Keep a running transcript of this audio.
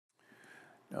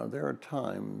Now, there are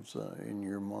times in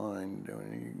your mind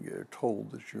when you get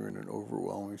told that you're in an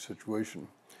overwhelming situation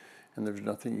and there's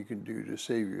nothing you can do to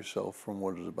save yourself from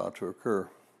what is about to occur.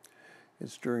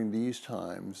 It's during these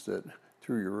times that,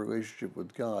 through your relationship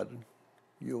with God,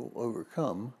 you'll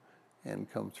overcome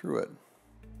and come through it.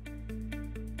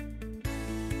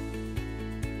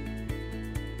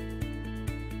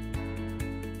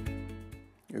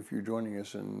 If you're joining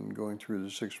us in going through the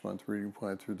 6-month reading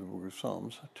plan through the book of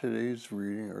Psalms, today's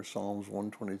reading are Psalms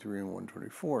 123 and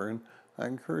 124, and I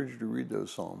encourage you to read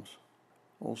those Psalms.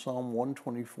 Well, Psalm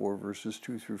 124 verses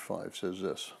 2 through 5 says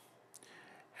this: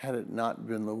 "Had it not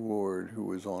been the Lord who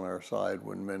was on our side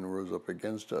when men rose up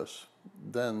against us,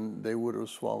 then they would have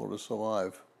swallowed us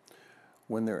alive.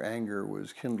 When their anger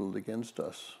was kindled against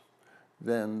us,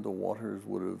 then the waters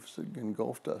would have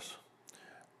engulfed us.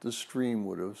 The stream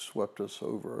would have swept us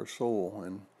over our soul,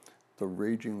 and the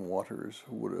raging waters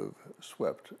would have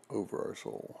swept over our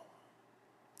soul."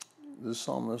 The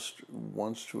psalmist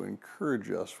wants to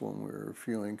encourage us when we're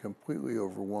feeling completely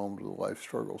overwhelmed with life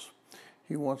struggles.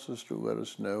 He wants us to let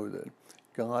us know that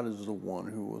God is the one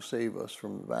who will save us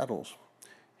from the battles.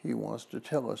 He wants to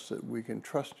tell us that we can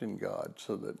trust in God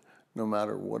so that no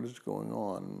matter what is going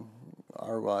on,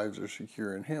 our lives are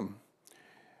secure in Him.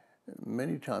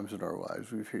 Many times in our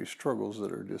lives, we face struggles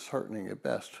that are disheartening at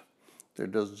best. There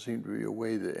doesn't seem to be a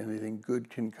way that anything good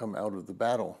can come out of the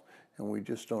battle, and we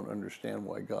just don't understand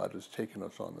why God has taken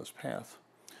us on this path.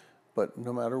 But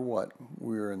no matter what,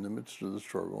 we are in the midst of the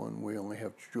struggle, and we only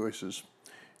have two choices.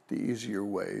 The easier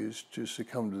way is to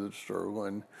succumb to the struggle,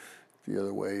 and the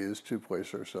other way is to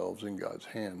place ourselves in God's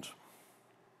hands.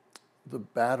 The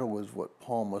battle is what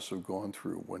Paul must have gone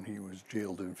through when he was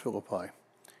jailed in Philippi.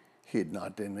 He had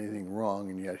not done anything wrong,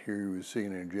 and yet here he was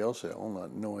sitting in a jail cell,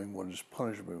 not knowing what his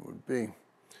punishment would be.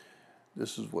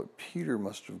 This is what Peter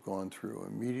must have gone through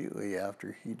immediately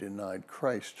after he denied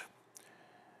Christ.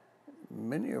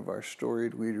 Many of our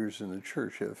storied leaders in the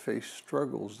church have faced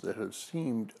struggles that have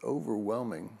seemed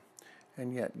overwhelming,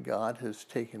 and yet God has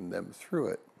taken them through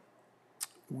it.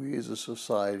 We as a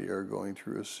society are going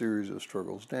through a series of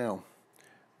struggles now.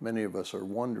 Many of us are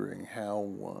wondering how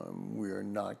we are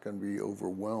not going to be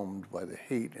overwhelmed by the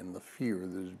hate and the fear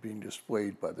that is being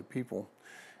displayed by the people,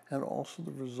 and also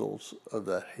the results of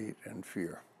that hate and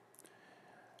fear.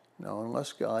 Now,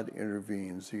 unless God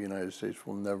intervenes, the United States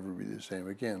will never be the same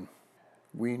again.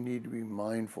 We need to be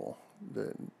mindful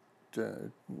that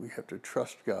we have to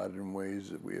trust God in ways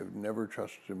that we have never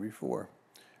trusted Him before.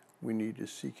 We need to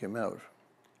seek Him out,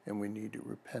 and we need to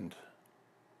repent.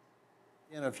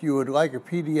 And if you would like a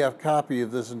PDF copy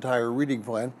of this entire reading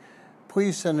plan,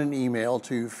 please send an email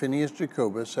to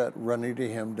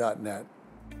phineasjacobus@runningtohim.net.